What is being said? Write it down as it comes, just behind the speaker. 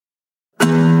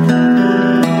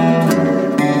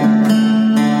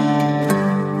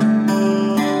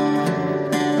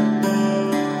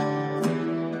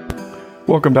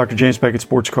Welcome, Dr. James Beckett,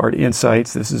 Sports Card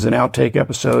Insights. This is an outtake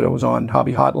episode. I was on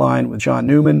Hobby Hotline with John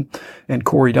Newman and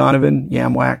Corey Donovan,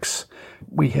 Yamwax.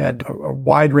 We had a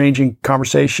wide-ranging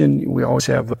conversation. We always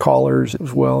have the callers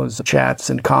as well as the chats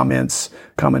and comments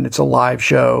coming. It's a live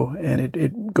show, and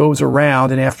it goes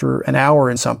around, and after an hour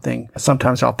and something,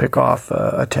 sometimes I'll pick off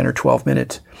a 10 or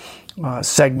 12-minute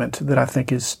segment that I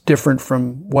think is different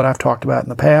from what I've talked about in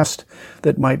the past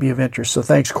that might be of interest. So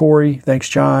thanks, Corey. Thanks,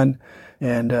 John.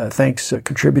 And thanks,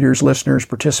 contributors, listeners,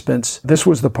 participants. This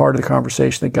was the part of the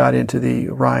conversation that got into the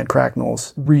Ryan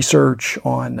Cracknell's research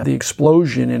on the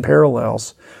explosion in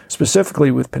parallels, specifically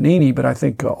with Panini, but I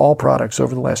think all products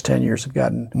over the last 10 years have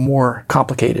gotten more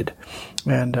complicated.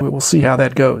 And we'll see how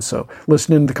that goes. So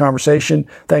listen in to the conversation.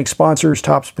 Thanks, sponsors,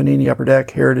 Topps, Panini, Upper Deck,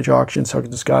 Heritage Auctions,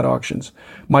 Huggins & Scott Auctions,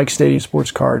 Mike Stadium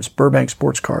Sports Cards, Burbank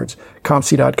Sports Cards,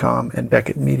 ComC.com, and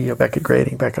Beckett Media, Beckett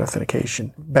Grading, Beckett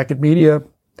Authentication. Beckett Media,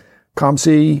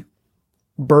 ComC,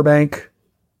 Burbank,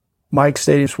 Mike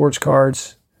Stadium Sports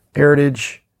Cards,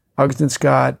 Heritage, Huggins &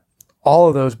 Scott, all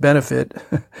of those benefit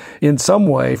in some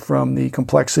way from the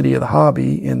complexity of the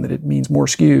hobby in that it means more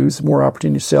SKUs, more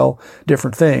opportunity to sell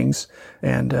different things.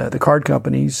 And the card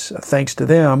companies, thanks to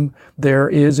them, there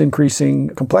is increasing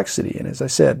complexity. And as I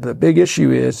said, the big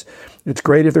issue is it's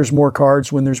great if there's more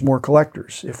cards when there's more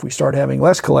collectors. If we start having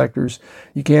less collectors,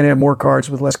 you can't have more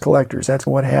cards with less collectors. That's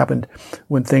what happened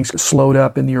when things slowed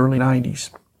up in the early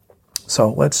 90s.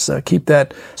 So let's keep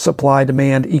that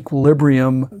supply-demand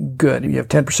equilibrium good. If you have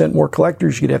 10% more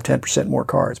collectors, you could have 10% more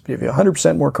cards. But if you have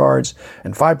 100% more cards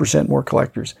and 5% more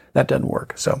collectors, that doesn't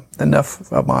work. So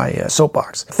enough of my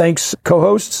soapbox. Thanks,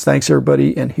 co-hosts. Thanks,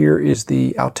 everybody. And here is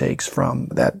the outtakes from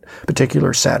that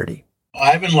particular Saturday.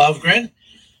 Ivan Lovegren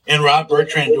and Rob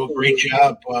Bertrand do a great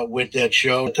job with that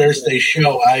show. Thursday's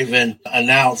show, Ivan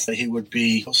announced that he would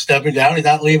be stepping down. He's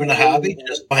not leaving the hobby,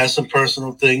 just has some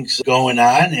personal things going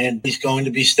on, and he's going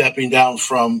to be stepping down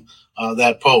from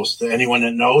that post. Anyone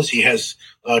that knows, he has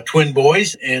twin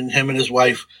boys, and him and his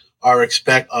wife are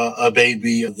expect a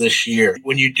baby this year.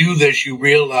 When you do this, you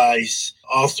realize,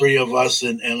 all three of us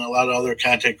and a lot of other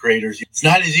content creators, it's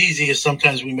not as easy as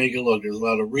sometimes we make it look. There's a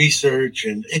lot of research,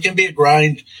 and it can be a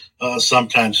grind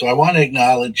sometimes. So I want to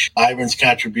acknowledge Ivan's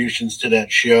contributions to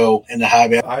that show and the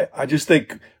hobby. I just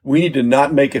think we need to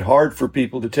not make it hard for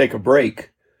people to take a break.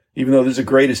 Even though this is the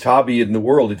greatest hobby in the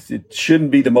world, it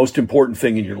shouldn't be the most important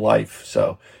thing in your life.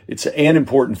 So it's an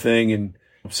important thing, and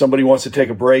if somebody wants to take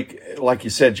a break, like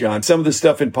you said, John, some of the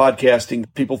stuff in podcasting,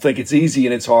 people think it's easy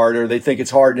and it's hard, or they think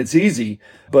it's hard and it's easy,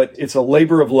 but it's a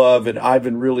labor of love, and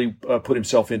Ivan really put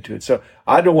himself into it. So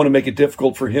I don't want to make it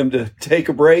difficult for him to take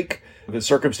a break. The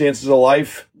circumstances of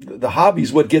life, the hobby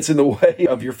is what gets in the way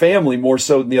of your family more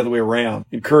so than the other way around.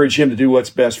 Encourage him to do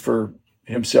what's best for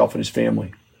himself and his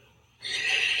family.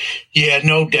 Yeah,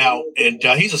 no doubt. And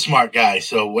he's a smart guy,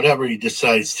 so whatever he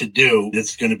decides to do,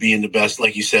 it's going to be in the best,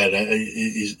 like you said,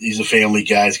 he's a family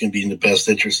guy. It's going to be in the best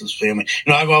interest of his family.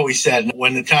 You know, I've always said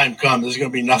when the time comes, there's going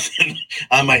to be nothing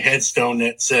on my headstone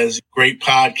that says great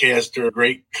podcaster,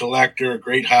 great collector,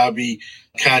 great hobby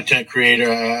content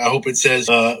creator. I hope it says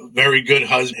very good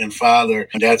husband and father.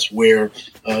 And that's where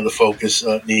the focus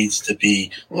needs to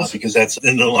be, because that's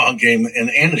in the long game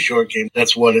and the short game.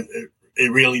 That's what it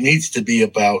really needs to be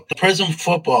about. Prism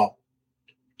football,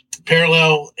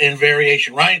 parallel and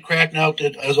variation. Ryan Cracknell,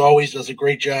 as always, does a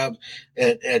great job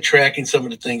at tracking some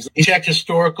of the things. He checked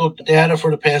historical data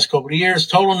for the past couple of years,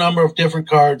 total number of different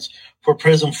cards for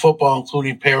Prism football,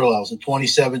 including parallels. In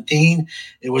 2017,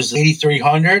 it was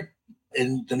 8,300.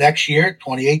 In the next year,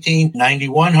 2018,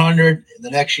 9,100. In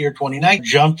the next year, 2019,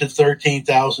 jumped to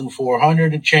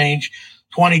 13,400 and change.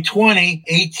 2020,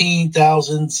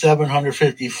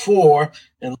 18,754.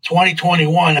 In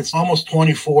 2021, it's almost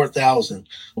 24,000.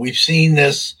 We've seen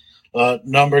this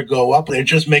number go up. They're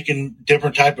just making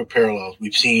different type of parallels.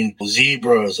 We've seen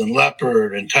zebras and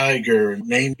leopard and tiger, and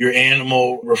name your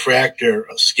animal refractor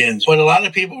skins. But a lot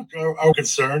of people are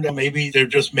concerned that maybe they're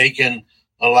just making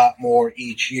a lot more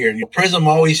each year. And Prism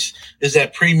always is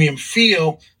that premium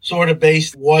feel, sort of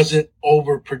based, wasn't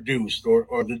overproduced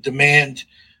or the demand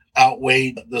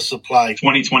outweighed the supply.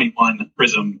 2021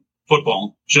 Prism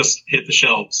football just hit the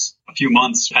shelves a few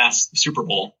months past the Super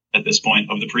Bowl at this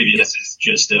point of the previous. Is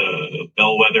just a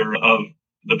bellwether of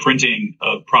the printing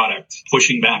of product,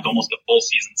 pushing back almost a full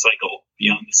season cycle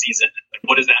beyond the season.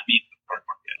 What does that mean for the card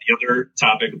market? The other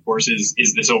topic, of course, is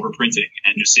this overprinting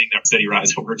and just seeing that steady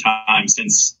rise over time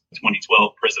since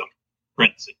 2012 Prism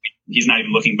prints. He's not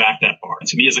even looking back that far. And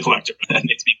to me, as a collector, that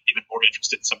makes me even more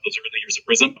interested in some of those early years of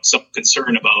Prism. Some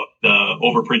concern about the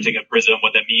overprinting of Prism,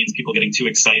 what that means, people getting too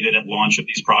excited at launch of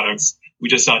these products. We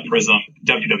just saw Prism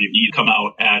WWE come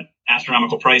out at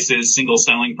astronomical prices, singles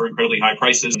selling for incredibly high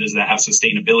prices? Does that have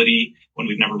sustainability when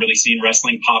we've never really seen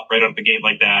wrestling pop right out of the gate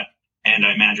like that? And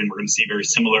I imagine we're going to see very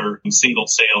similar single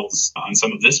sales on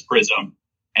some of this Prism.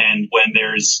 And when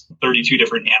there's 32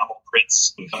 different animal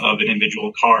prints of an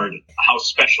individual card, how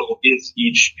special is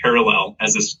each parallel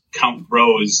as this count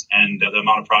grows and the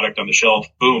amount of product on the shelf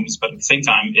booms? But at the same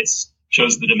time, it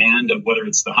shows the demand of whether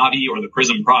it's the hobby or the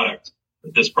Prism product.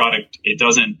 This product, it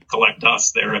doesn't collect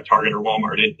dust there at Target or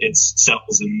Walmart. It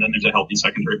sells, and then there's a healthy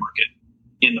secondary market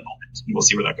in the moment. And we'll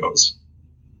see where that goes.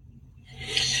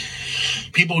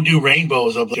 People do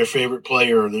rainbows of their favorite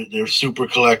player. They're super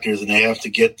collectors, and they have to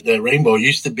get that rainbow. It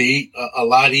used to be a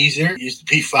lot easier. It used to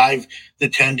be 5 to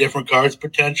 10 different cards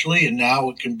potentially, and now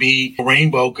it can be a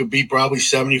rainbow could be probably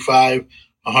 75,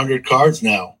 100 cards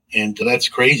now, and that's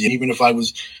crazy. Even if I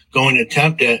was going to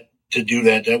attempt to do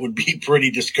that, that would be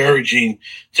pretty discouraging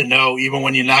to know. Even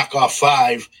when you knock off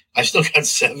 5, I still got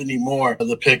 70 more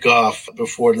to pick off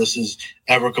before this is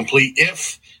ever complete.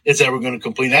 If it's ever going to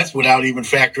complete, that's without even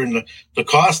factoring the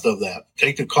cost of that.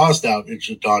 Take the cost out. It's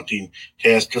a daunting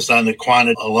task just on the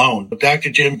quantity alone. But Dr.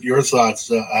 Jim, your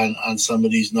thoughts on some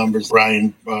of these numbers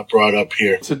Brian brought up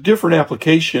here. It's a different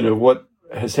application of what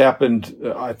has happened,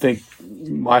 I think,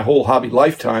 my whole hobby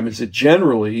lifetime, is that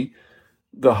generally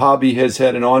the hobby has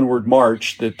had an onward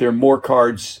march, that there are more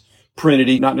cards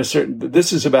printed, not necessarily,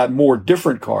 this is about more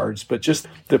different cards, but just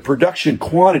the production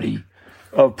quantity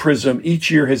of Prism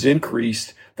each year has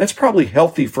increased. That's probably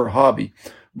healthy for a hobby.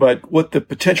 But what the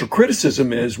potential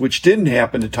criticism is, which didn't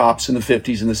happen to Topps in the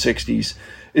 50s and the 60s,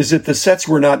 is that the sets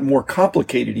were not more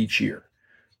complicated each year.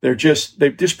 They've just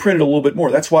printed a little bit more.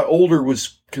 That's why older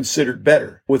was considered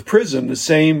better. With Prism, the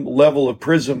same level of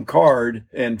Prism card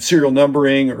and serial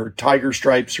numbering or tiger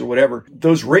stripes or whatever,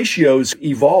 those ratios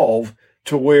evolve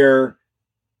to where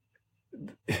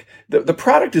the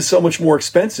product is so much more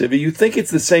expensive. You think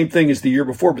it's the same thing as the year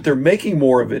before, but they're making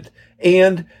more of it,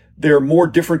 and there are more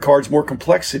different cards, more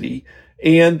complexity,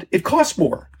 and it costs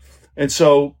more. And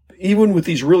so even with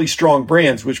these really strong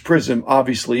brands, which Prism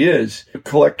obviously is,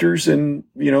 collectors and,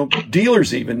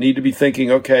 dealers even need to be thinking,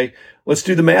 okay, let's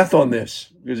do the math on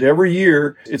this, because every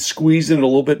year it's squeezing it a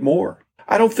little bit more.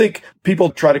 I don't think people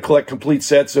try to collect complete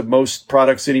sets of most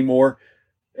products anymore,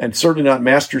 and certainly not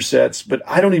master sets, but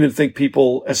I don't even think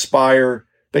people aspire.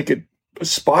 They could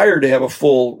aspire to have a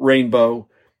full rainbow,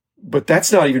 but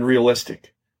that's not even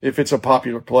realistic if it's a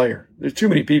popular player. There's too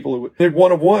many people who they're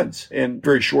one-of-ones and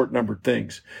very short-numbered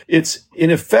things. It's,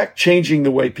 in effect, changing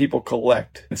the way people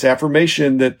collect. It's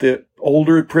affirmation that the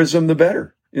older a Prism, the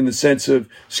better, in the sense of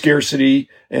scarcity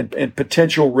and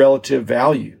potential relative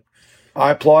value.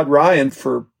 I applaud Ryan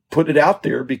for putting it out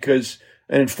there, because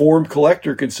an informed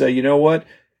collector can say, you know what,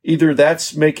 either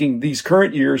that's making these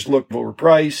current years look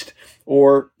overpriced,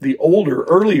 or the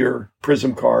earlier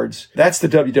Prism cards. That's the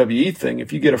WWE thing.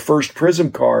 If you get a first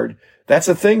Prism card, that's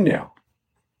a thing now.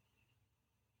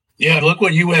 Yeah, look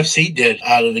what UFC did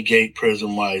out of the gate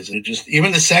Prism-wise. It just,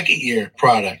 even the second year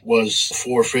product was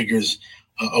 4 figures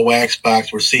a wax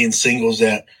box. We're seeing singles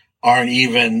that aren't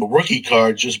even rookie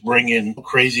cards just bring in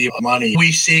crazy money.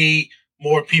 We see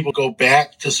more people go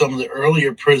back to some of the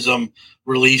earlier Prism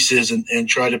releases and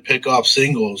try to pick off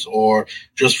singles, or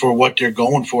just for what they're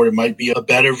going for, it might be a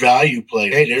better value play.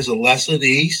 Hey, there's a less of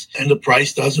these, and the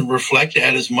price doesn't reflect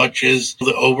that as much as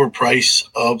the overprice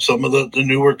of some of the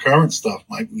newer current stuff.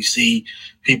 Might we see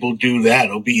people do that?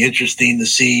 It'll be interesting to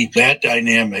see that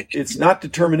dynamic. It's not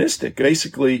deterministic.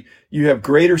 Basically, you have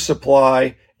greater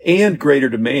supply and greater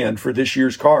demand for this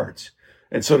year's cards.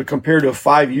 And so to compare to a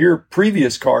 5-year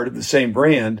previous card of the same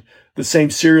brand, the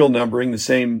same serial numbering, the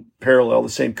same parallel, the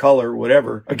same color,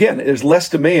 whatever, again, there's less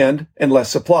demand and less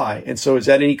supply. And so is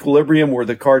that an equilibrium where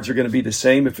the cards are going to be the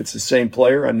same if it's the same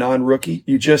player, a non-rookie?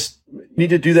 You just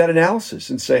need to do that analysis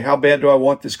and say, how bad do I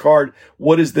want this card?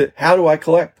 How do I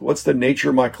collect? What's the nature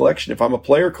of my collection? If I'm a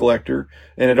player collector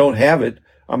and I don't have it,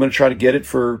 I'm going to try to get it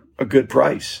for a good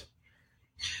price.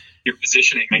 Your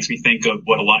positioning makes me think of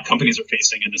what a lot of companies are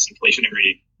facing in this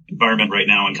inflationary environment right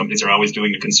now, and companies are always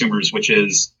doing to consumers, which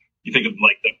is, you think of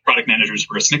like the product managers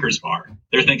for a Snickers bar.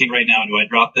 They're thinking right now, do I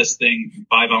drop this thing from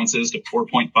 5 ounces to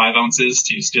 4.5 ounces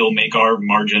to still make our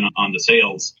margin on the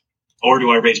sales? Or do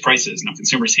I raise prices? Now,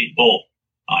 consumers hate both.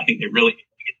 I think they really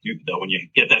do, though. When you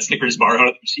get that Snickers bar out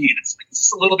of the machine,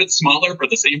 it's a little bit smaller for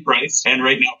the same price. And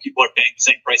right now, people are paying the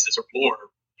same prices or more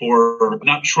for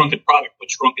not shrunken product, but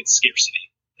shrunken scarcity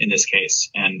in this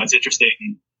case. And it's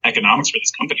interesting economics for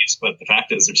these companies, but the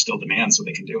fact is there's still demand, so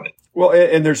they can do it. Well,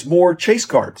 and there's more chase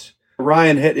cards.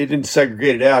 Ryan it didn't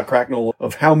segregate it out, Cracknell,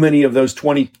 of how many of those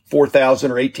 24,000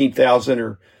 or 18,000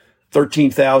 or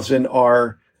 13,000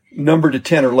 are numbered to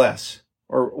 10 or less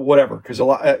or whatever. Because a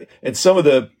lot, and some of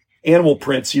the animal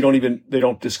prints they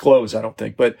don't disclose, I don't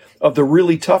think. But of the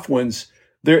really tough ones,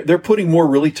 they're putting more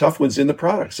really tough ones in the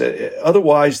products.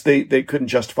 Otherwise, they couldn't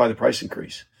justify the price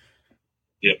increase.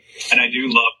 Yeah, and I do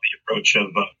love the approach of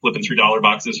flipping through dollar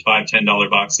boxes, $5-10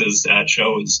 boxes at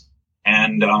shows.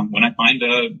 And when I find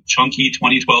a chunky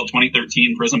 2012,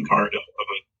 2013 Prism card of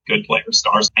a good player,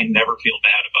 stars, I never feel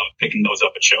bad about picking those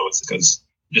up at shows because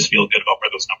I just feel good about where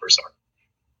those numbers are.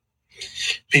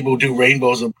 People do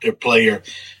rainbows of their player.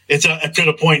 It's to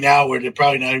the point now where they're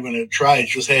probably not even going to try.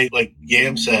 It's just, hey, like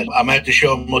Yam said, I'm at the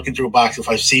show, I'm looking through a box. If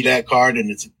I see that card and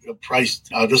it's a price,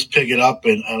 I'll just pick it up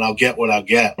and I'll get what I'll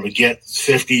get. To get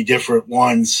 50 different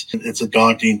ones, it's a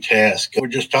daunting task. We're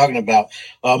just talking about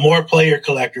more player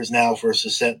collectors now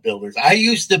versus set builders. I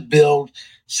used to build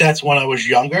sets when I was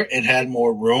younger and had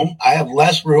more room. I have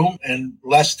less room and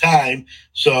less time,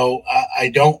 so I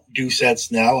don't do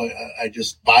sets now. I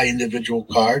just buy individual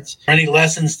cards. Any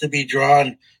lessons to be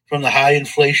drawn from the high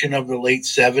inflation of the late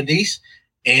 70s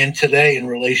and today in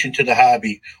relation to the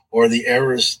hobby, or the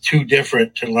era's too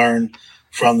different to learn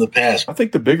from the past? I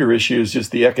think the bigger issue is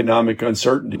just the economic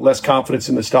uncertainty, less confidence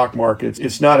in the stock market.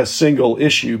 It's not a single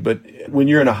issue, but when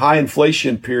you're in a high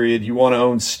inflation period, you want to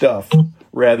own stuff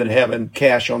rather than having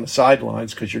cash on the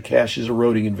sidelines because your cash is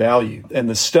eroding in value. And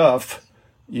the stuff,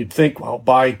 you'd think, well, I'll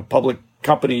buy public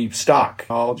company stock.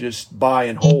 I'll just buy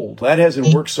and hold. That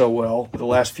hasn't worked so well the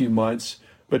last few months.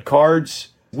 But cards,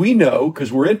 we know,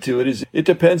 because we're into it, it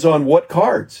depends on what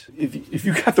cards. If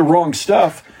you got the wrong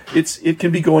stuff, it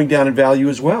can be going down in value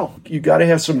as well. You got to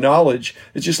have some knowledge.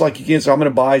 It's just like you can't say, I'm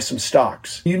going to buy some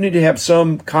stocks. You need to have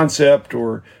some concept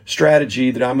or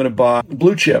strategy that I'm going to buy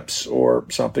blue chips or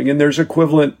something. And there's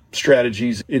equivalent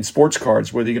strategies in sports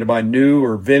cards, whether you're going to buy new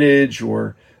or vintage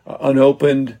or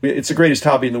unopened. It's the greatest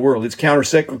hobby in the world. It's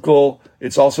counter-cyclical.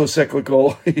 It's also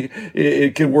cyclical.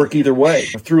 It can work either way.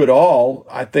 Through it all,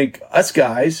 I think us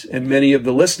guys and many of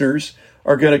the listeners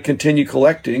are going to continue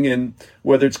collecting. And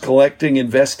whether it's collecting,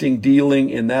 investing, dealing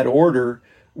in that order,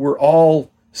 we're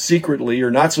all secretly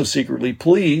or not so secretly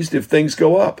pleased if things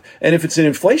go up. And if it's an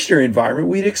inflationary environment,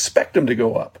 we'd expect them to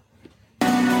go up.